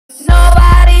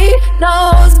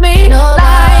knows me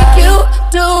like you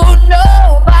do.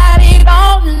 Nobody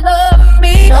gon' love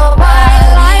me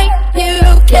quite like you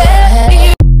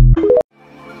can.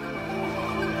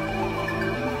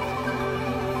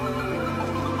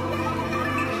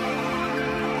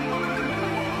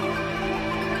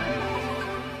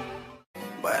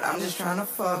 But I'm just tryna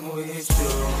fuck with you.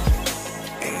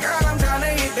 And girl, I'm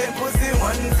tryna hit that pussy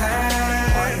one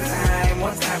time.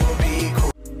 One time will be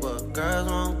cool. But girls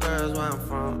want where I'm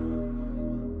from.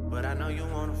 But I know you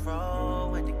wanna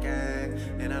roll with the gang.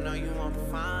 And I know you want to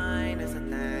find us and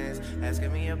things.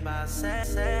 Asking me about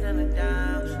settling it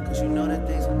down. Cause you know that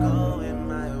things will go in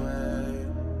my way.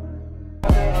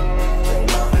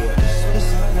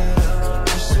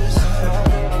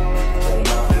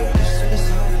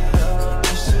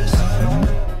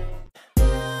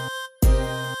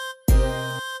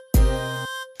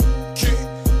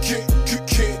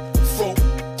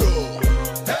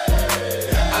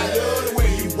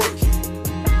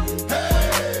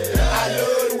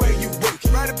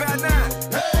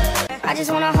 I just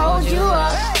wanna hold you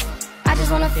up. I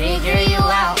just wanna figure you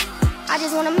out. I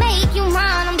just wanna make you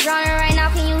mine. I'm drowning right now.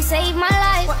 Can you save my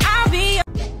life? Well, I'll be.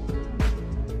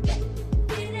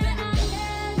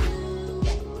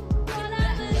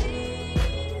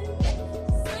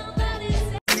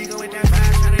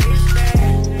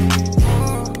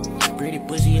 Pretty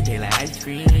pussy, it taste like ice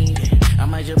cream. I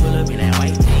might just pull up in that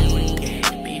white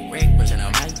thing. Big breakfast and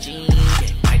on my jeans.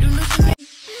 I do listen.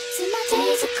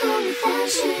 Days are cold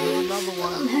without you.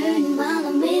 I'm hurting while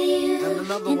I'm with you.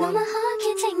 And know my heart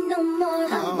can't take no more.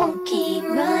 I won't keep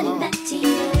running back to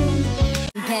you.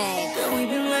 Hey. Girl, we've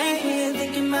been laying,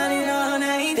 thinking about it all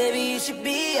night. Baby, you should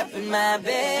be up in my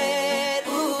bed.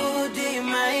 Ooh, do you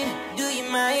mind? Do you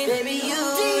mind? Baby,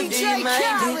 you do you mind?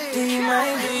 Do you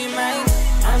mind? Do you mind?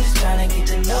 I'm just trying to get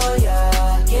to know ya.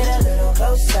 Get a little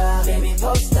closer, baby,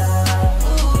 post up.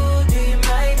 Ooh, do you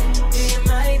mind? Do you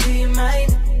mind? Do you mind?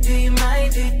 Do you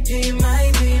mind? Do you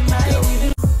mind? Do you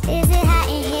mind? Is it hot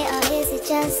in here or is it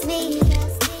just me?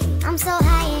 I'm so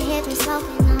high in here, been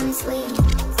smoking on this weed.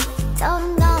 Told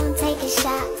him go and take a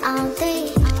shot on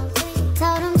 3.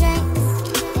 Told him drinks,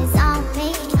 it's on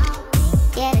me.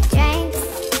 Yeah, the drinks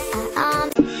are on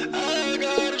me. I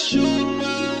gotta shoot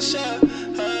my shot.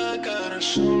 I gotta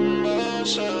shoot my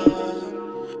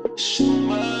shot. Shoot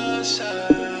my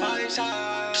shot. My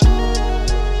shot.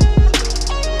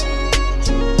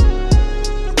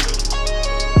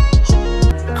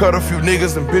 Cut a few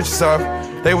niggas and bitches off.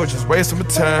 They were just wasting my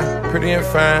time. Pretty and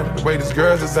fine, the way these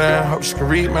girls design. Hope she can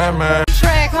read my mind.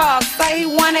 Track hard, say he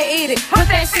wanna eat it. Put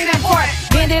that shit in court,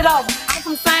 bend it over. I'm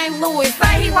from St. Louis,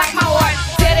 say he like my heart.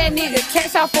 Tell that nigga,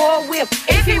 catch out for a whip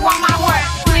if he want my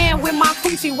heart. Playing with my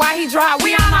coochie while he dry,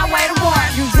 we on our way to war.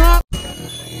 You drunk?